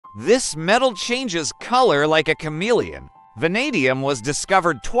This metal changes color like a chameleon. Vanadium was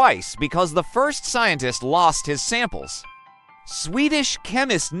discovered twice because the first scientist lost his samples. Swedish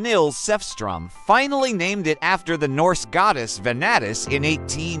chemist Nils Säfström finally named it after the Norse goddess Vanadis in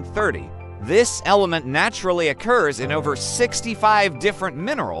 1830. This element naturally occurs in over 65 different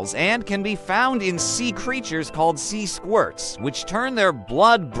minerals and can be found in sea creatures called sea squirts, which turn their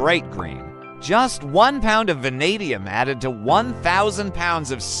blood bright green. Just 1 pound of vanadium added to 1,000 pounds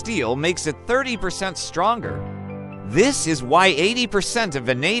of steel makes it 30% stronger. This is why 80% of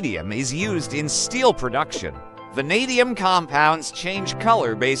vanadium is used in steel production. Vanadium compounds change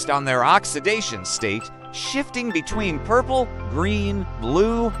color based on their oxidation state, shifting between purple, green,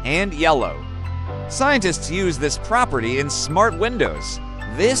 blue, and yellow. Scientists use this property in smart windows.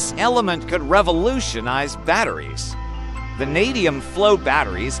 This element could revolutionize batteries. Vanadium flow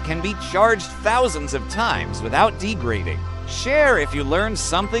batteries can be charged thousands of times without degrading. Share if you learned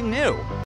something new.